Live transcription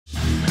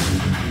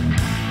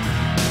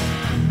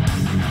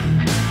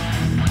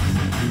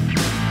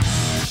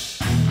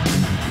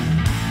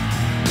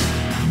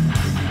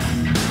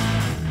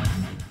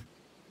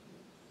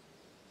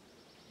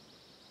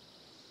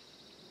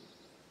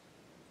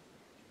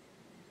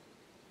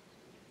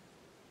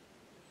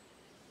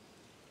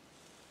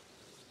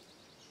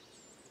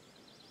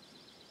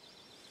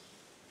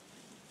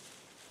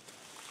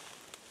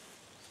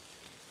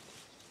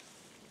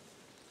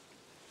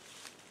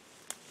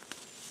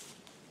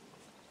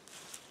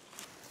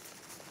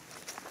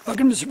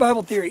Welcome to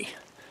Survival Theory.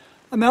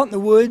 I'm out in the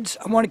woods.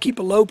 I want to keep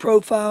a low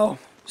profile,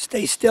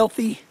 stay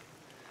stealthy.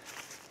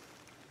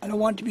 I don't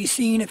want to be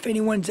seen if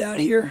anyone's out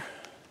here.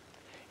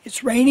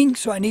 It's raining,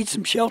 so I need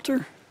some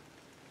shelter.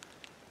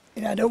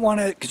 And I don't want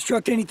to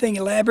construct anything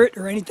elaborate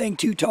or anything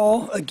too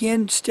tall.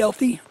 Again,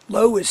 stealthy.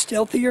 Low is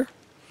stealthier.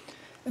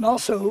 And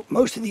also,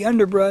 most of the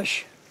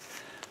underbrush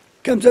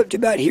comes up to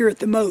about here at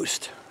the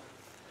most.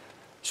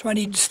 So I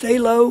need to stay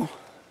low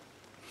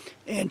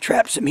and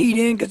trap some heat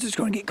in because it's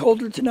going to get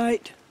colder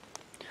tonight.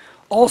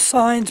 All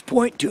signs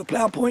point to a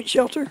Plow Point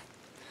shelter,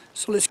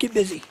 so let's get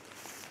busy.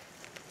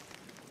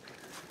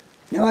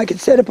 Now I could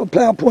set up a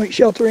Plow Point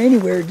shelter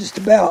anywhere, just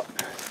about.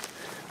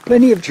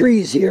 Plenty of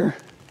trees here.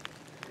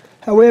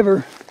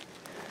 However,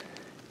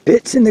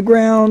 pits in the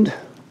ground,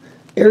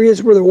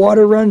 areas where the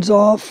water runs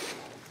off,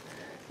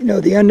 you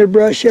know, the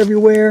underbrush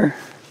everywhere.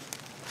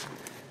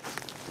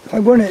 If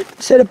I'm going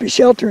to set up a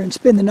shelter and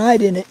spend the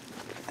night in it,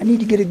 I need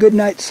to get a good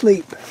night's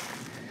sleep.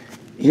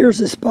 Here's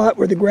a spot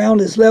where the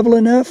ground is level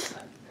enough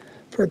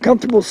for a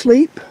comfortable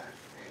sleep.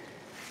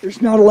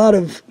 There's not a lot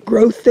of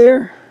growth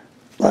there,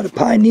 a lot of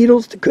pine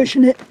needles to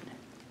cushion it.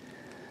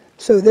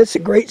 So that's a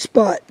great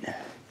spot.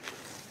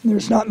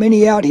 There's not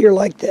many out here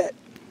like that.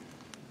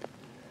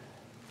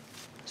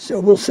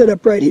 So we'll set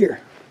up right here.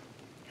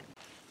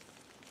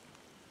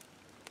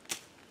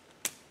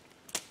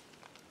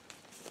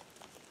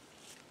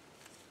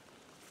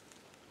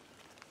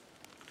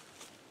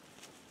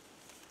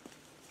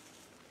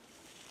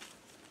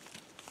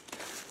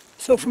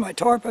 So for my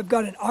tarp, I've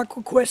got an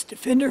Aquaquest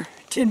Defender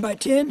 10 by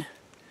 10.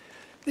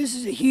 This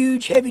is a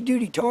huge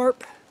heavy-duty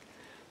tarp.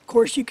 Of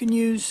course, you can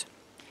use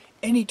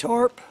any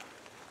tarp,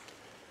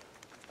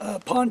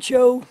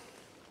 poncho,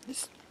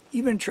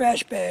 even a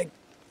trash bag,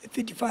 a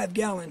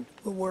 55-gallon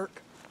will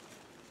work.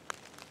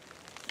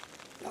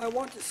 Now I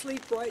want to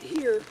sleep right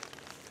here,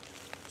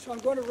 so I'm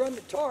going to run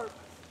the tarp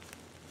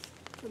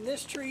from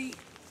this tree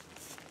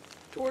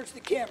towards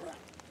the camera.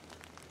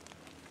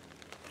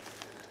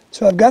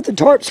 So I've got the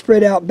tarp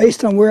spread out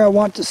based on where I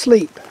want to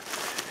sleep.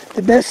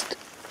 The best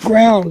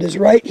ground is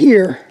right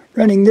here,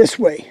 running this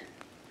way,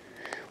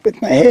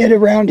 with my head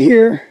around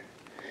here,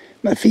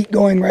 my feet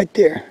going right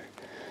there.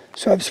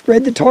 So I've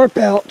spread the tarp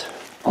out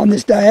on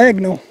this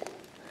diagonal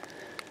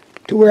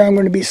to where I'm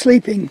going to be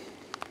sleeping.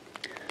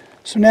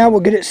 So now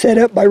we'll get it set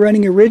up by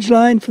running a ridge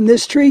line from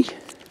this tree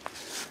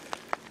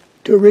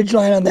to a ridge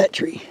line on that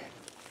tree.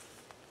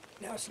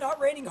 Now it's not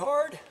raining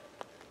hard,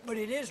 but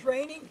it is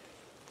raining,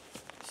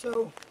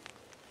 so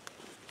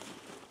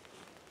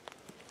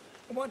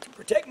I want to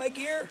protect my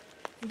gear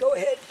and go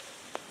ahead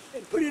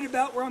and put it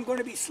about where I'm going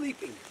to be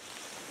sleeping.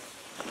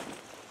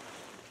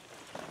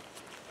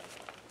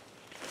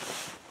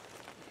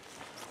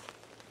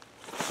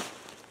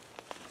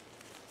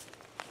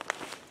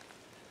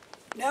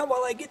 Now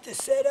while I get this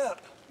set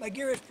up, my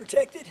gear is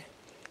protected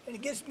and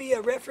it gives me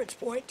a reference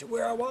point to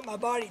where I want my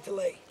body to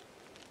lay.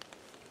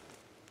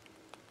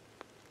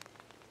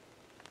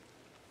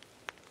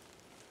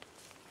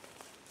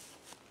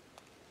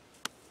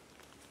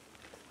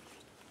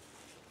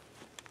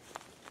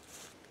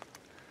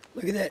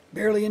 Look at that,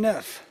 barely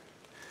enough,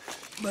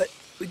 but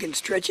we can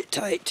stretch it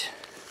tight.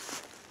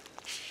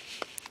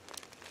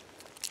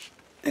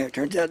 There, it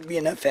turns out to be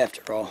enough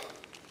after all.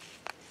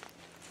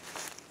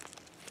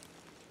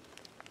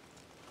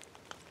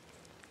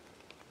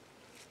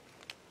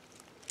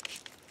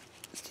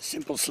 Just a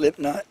simple slip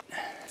knot.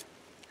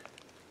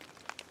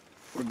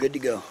 We're good to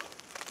go.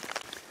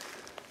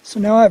 So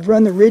now I've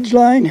run the ridge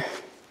line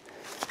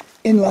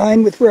in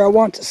line with where I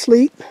want to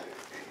sleep.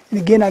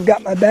 And again, I've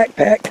got my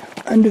backpack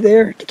under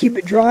there to keep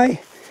it dry,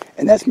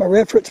 and that's my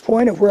reference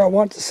point of where I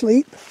want to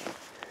sleep.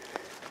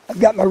 I've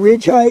got my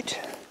ridge height,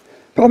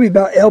 probably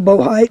about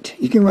elbow height.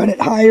 You can run it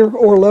higher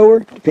or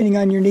lower depending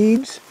on your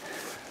needs,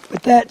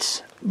 but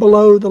that's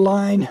below the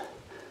line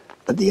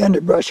of the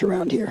underbrush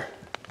around here.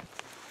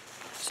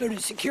 So to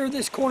secure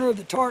this corner of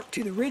the tarp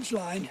to the ridge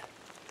line,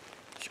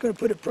 I'm just going to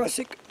put a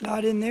prusik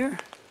knot in there.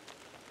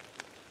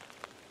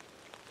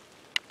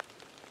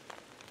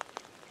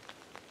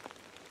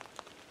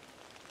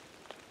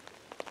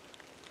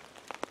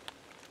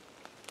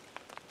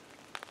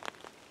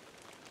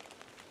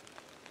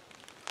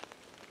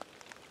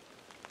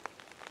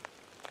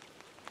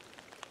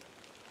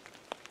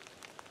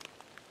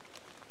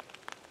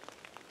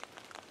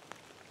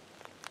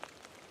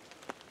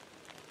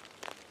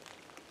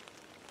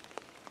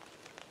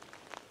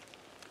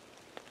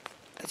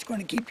 That's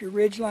going to keep your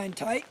ridge line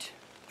tight,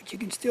 but you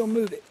can still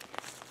move it.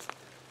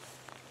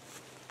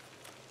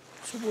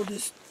 So we'll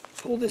just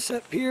pull this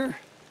up here,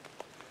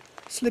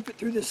 slip it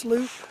through this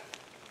loop,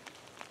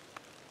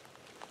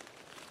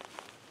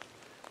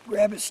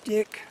 grab a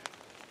stick,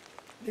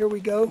 there we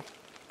go,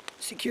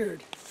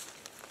 secured.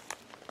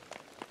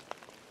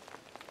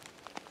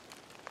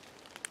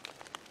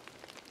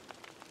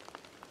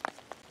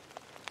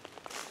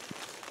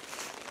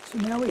 So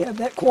now we have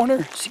that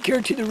corner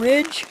secured to the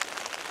ridge.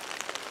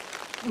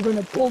 We're going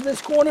to pull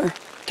this corner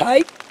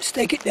tight,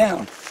 stake it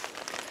down.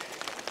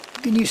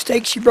 You can use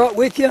stakes you brought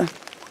with you,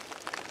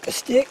 a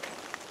stick,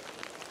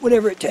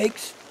 whatever it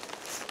takes.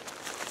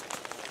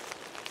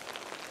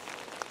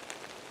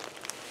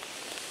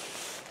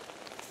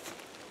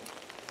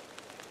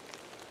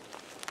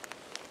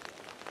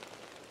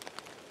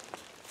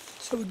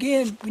 So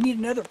again, we need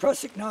another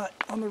prusik knot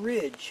on the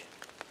ridge.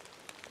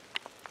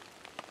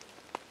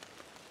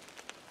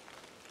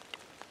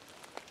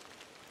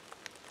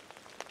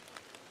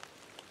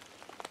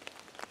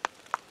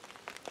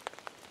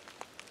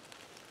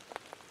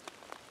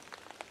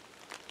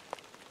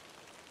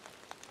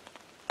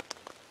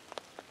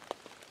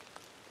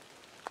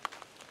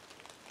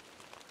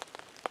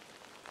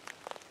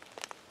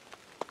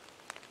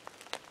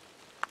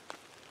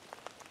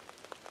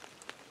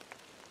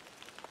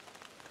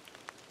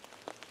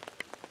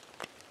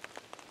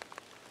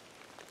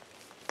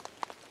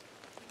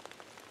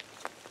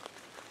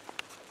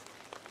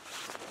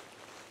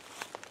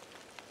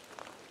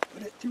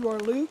 Put it through our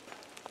loop.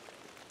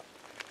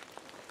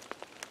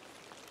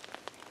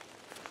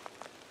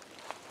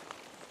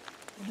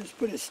 We'll just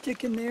put a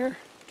stick in there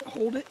to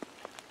hold it,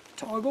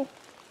 toggle.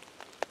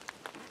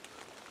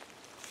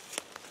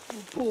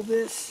 We'll pull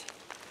this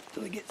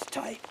till it gets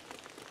tight.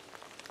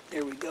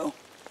 There we go.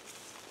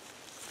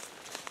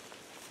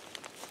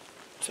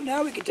 So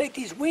now we can take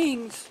these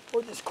wings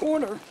or this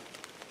corner,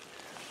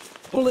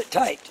 pull it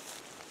tight,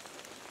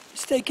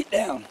 stake it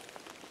down.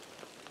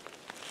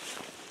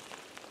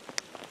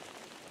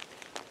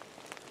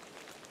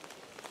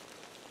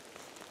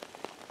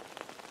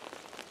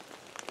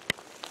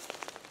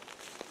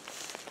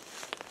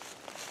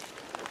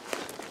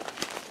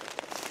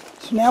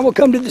 So now we'll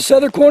come to this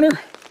other corner,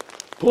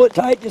 pull it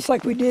tight just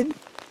like we did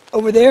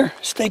over there,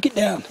 stake it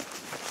down.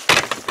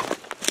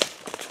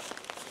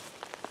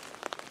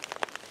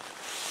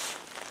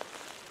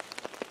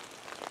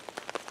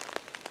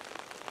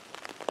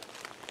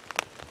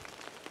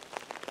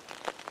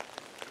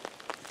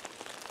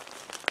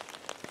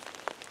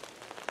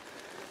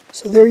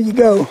 So there you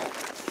go.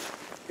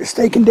 You're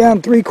staking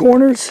down 3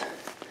 corners.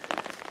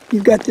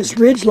 You've got this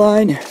ridge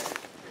line.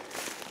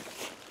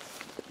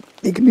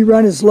 It can be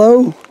run as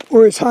low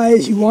or as high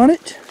as you want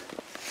it.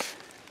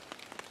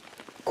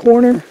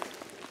 Corner,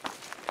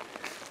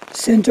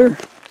 center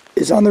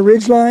is on the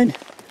ridge line.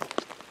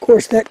 Of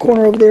course, that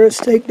corner over there is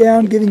staked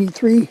down, giving you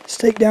 3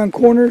 stake down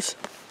corners.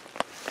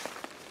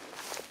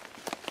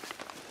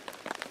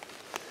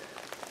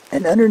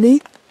 And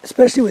underneath,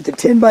 especially with the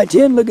 10 by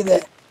 10, look at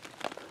that.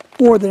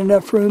 More than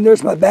enough room.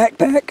 There's my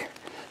backpack.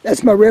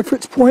 That's my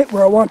reference point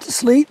where I want to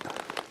sleep.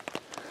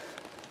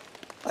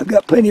 I've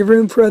got plenty of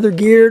room for other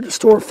gear to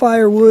store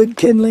firewood,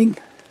 kindling.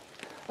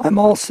 I'm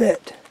all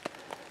set.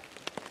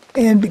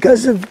 And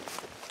because of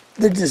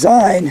the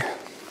design,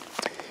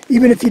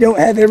 even if you don't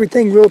have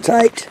everything real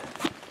tight,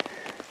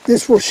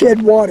 this will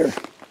shed water.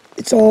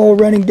 It's all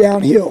running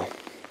downhill.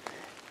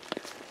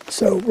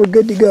 So we're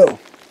good to go.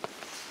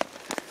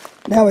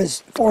 Now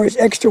as far as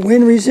extra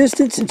wind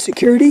resistance and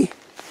security,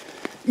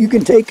 you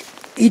can take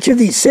each of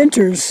these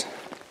centers,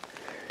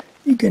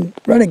 you can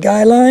run a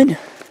guy line,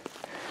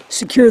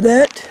 secure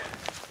that.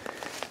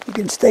 You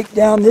can stake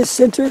down this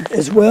center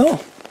as well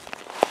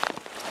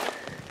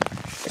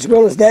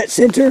as that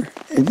center,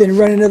 and then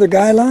run another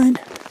guy line.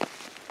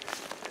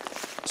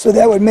 So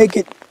that would make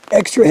it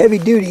extra heavy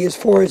duty as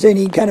far as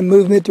any kind of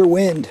movement or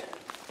wind.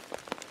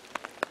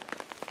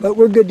 But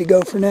we're good to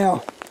go for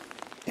now.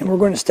 And we're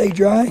going to stay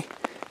dry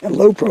and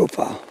low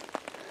profile.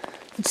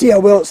 Let's see how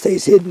well it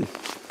stays hidden.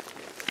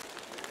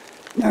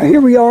 Now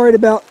here we are at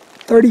about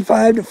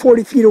 35 to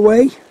 40 feet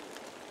away.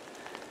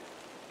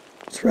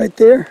 It's right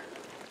there.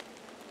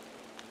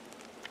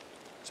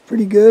 It's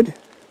pretty good.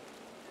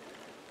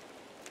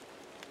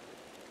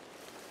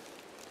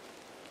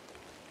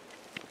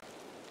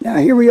 Now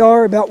here we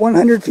are about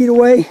 100 feet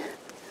away.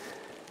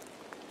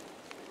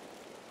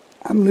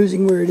 I'm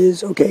losing where it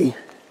is. Okay,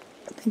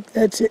 I think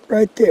that's it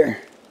right there.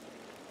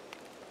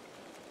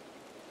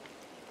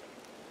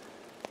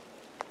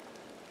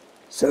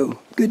 So,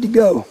 good to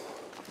go.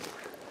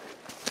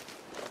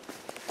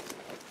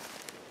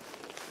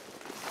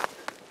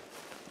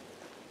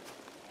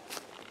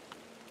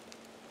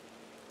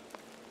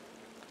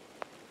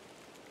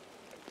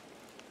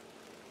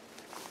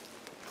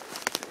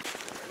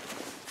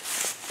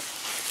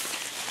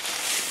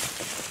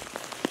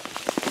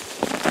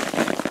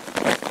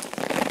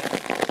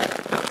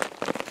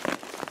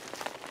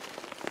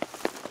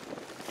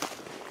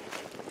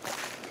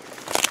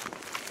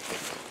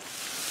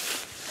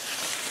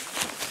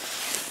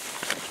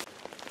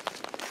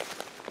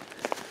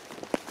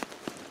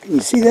 Can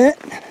you see that?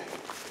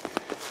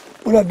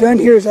 What I've done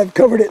here is I've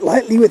covered it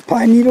lightly with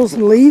pine needles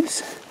and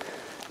leaves.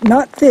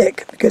 Not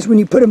thick, because when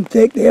you put them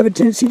thick, they have a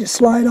tendency to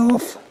slide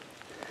off.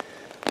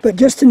 But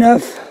just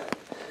enough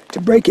to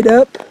break it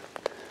up.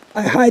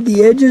 I hide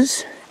the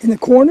edges in the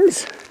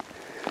corners,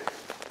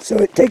 so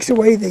it takes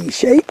away the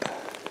shape.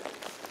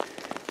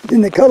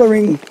 Then the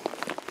coloring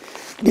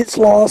gets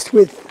lost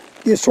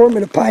with the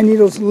assortment of pine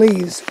needles and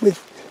leaves,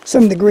 with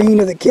some of the green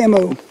or the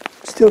camo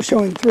still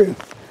showing through.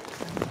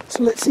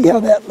 So let's see how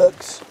that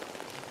looks.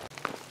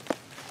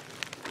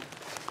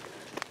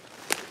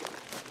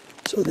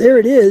 So there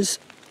it is.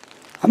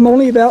 I'm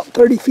only about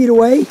 30 feet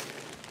away,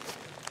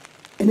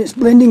 and it's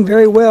blending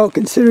very well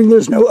considering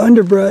there's no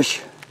underbrush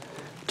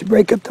to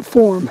break up the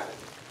form.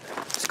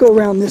 Let's go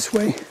around this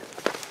way.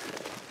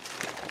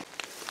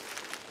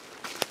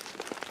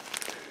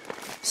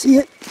 See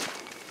it?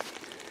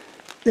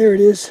 There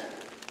it is.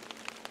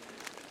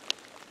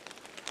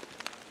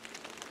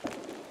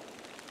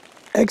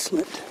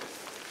 Excellent.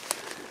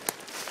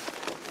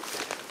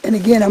 And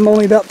again, I'm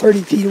only about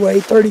 30 feet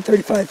away,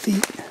 35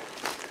 feet.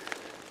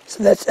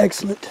 So that's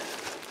excellent.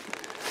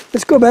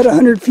 Let's go about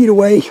 100 feet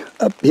away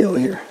uphill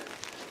here.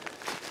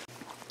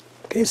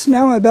 Okay, so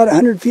now I'm about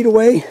 100 feet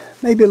away,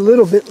 maybe a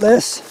little bit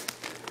less.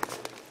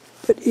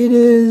 But it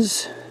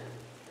is,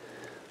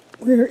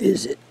 where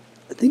is it?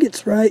 I think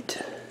it's right.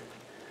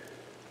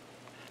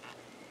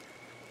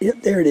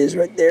 Yep, there it is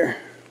right there.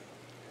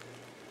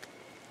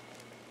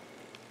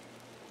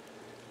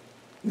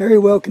 Very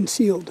well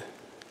concealed.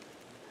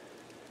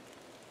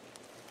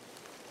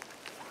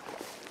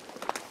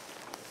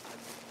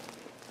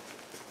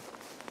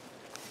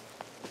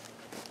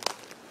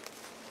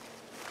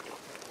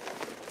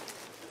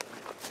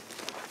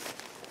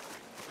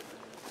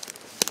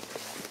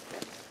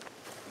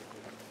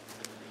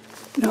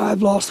 Now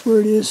I've lost where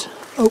it is.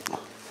 Oh,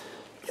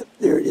 yep,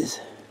 there it is.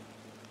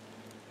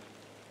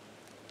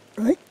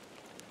 Right?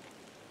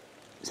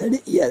 Is that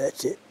it? Yeah,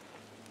 that's it.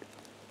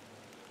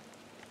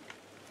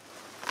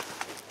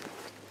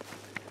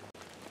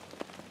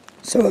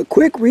 So a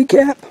quick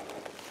recap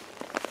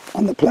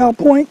on the plow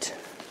point.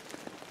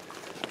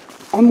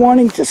 I'm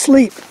wanting to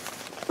sleep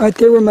right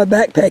there where my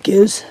backpack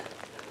is.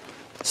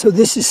 So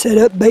this is set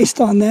up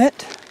based on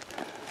that.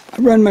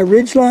 I run my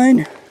ridge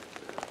line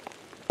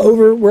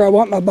over where I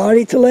want my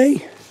body to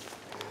lay.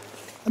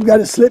 I've got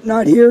a slip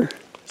knot here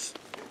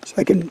so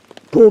I can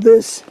pull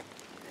this,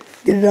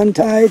 get it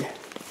untied.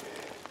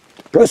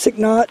 Prusik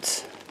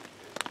knots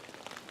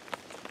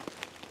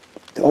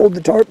to hold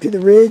the tarp to the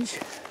ridge.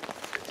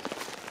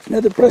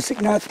 Another prusik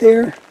knot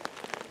there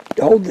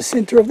to hold the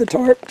center of the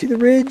tarp to the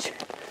ridge.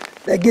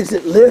 That gives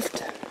it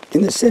lift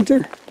in the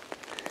center.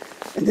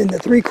 And then the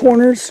three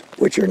corners,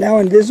 which are now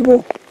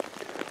invisible,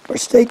 are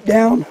staked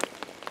down.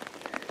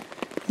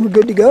 We're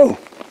good to go.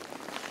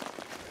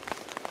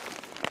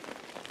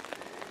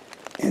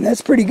 And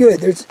that's pretty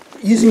good.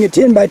 Using a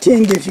 10 by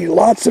 10 gives you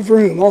lots of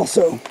room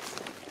also.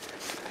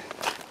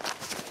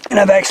 And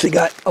I've actually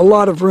got a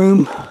lot of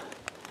room.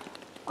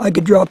 I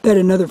could drop that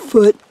another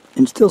foot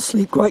and still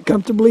sleep quite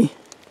comfortably,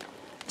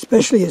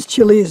 especially as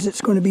chilly as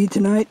it's going to be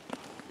tonight.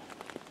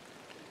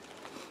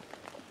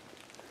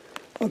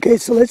 Okay,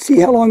 so let's see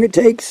how long it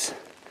takes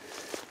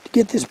to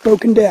get this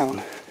broken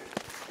down.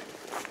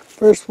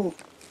 First we'll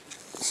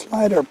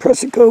slide our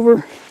prusik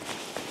over,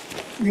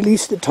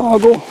 release the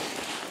toggle.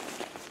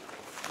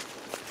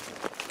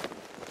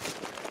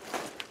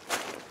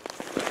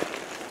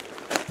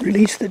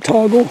 Release the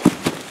toggle.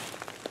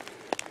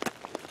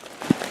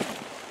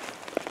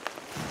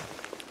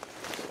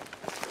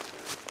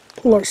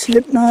 Pull our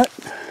slip knot.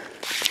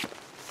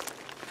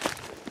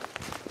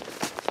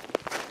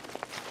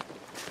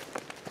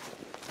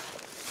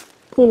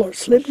 Pull our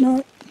slip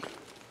knot.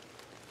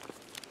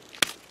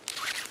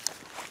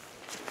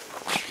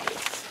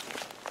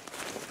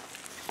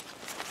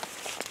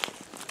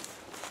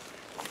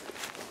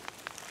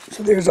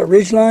 So there's our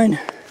ridge line.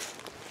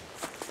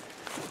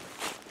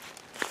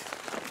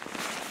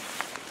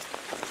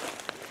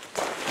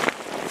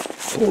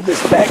 Pull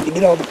this back to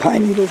get all the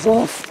pine needles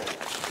off.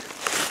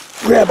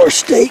 Grab our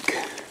stake.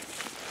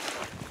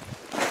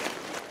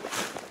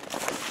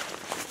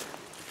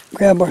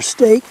 Grab our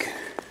stake.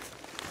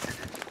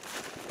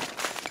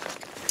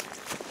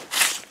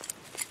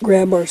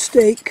 Grab our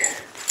stake.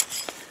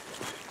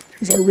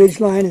 Here's our ridge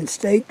line and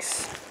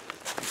stakes.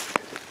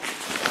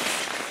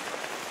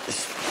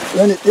 Just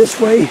run it this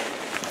way.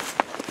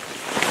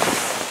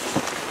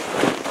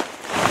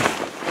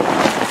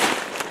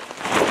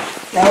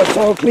 Now it's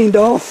all cleaned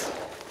off.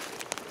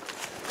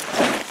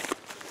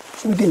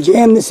 So we can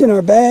jam this in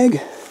our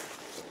bag,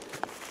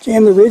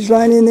 jam the ridge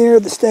line in there,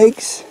 the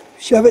stakes,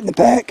 shove it in the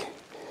pack,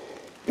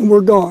 and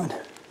we're gone.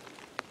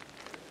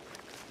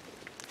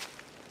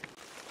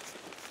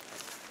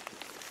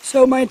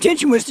 So my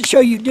intention was to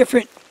show you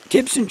different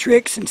tips and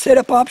tricks and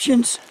setup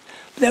options,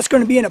 but that's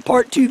going to be in a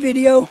part 2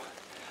 video.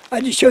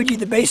 I just showed you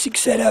the basic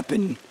setup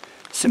and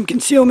some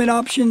concealment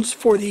options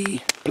for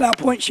the plow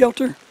point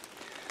shelter.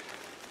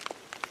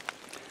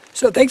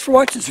 So thanks for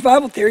watching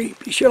Survival Theory.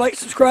 Be sure to like,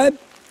 subscribe,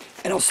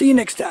 and I'll see you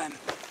next time.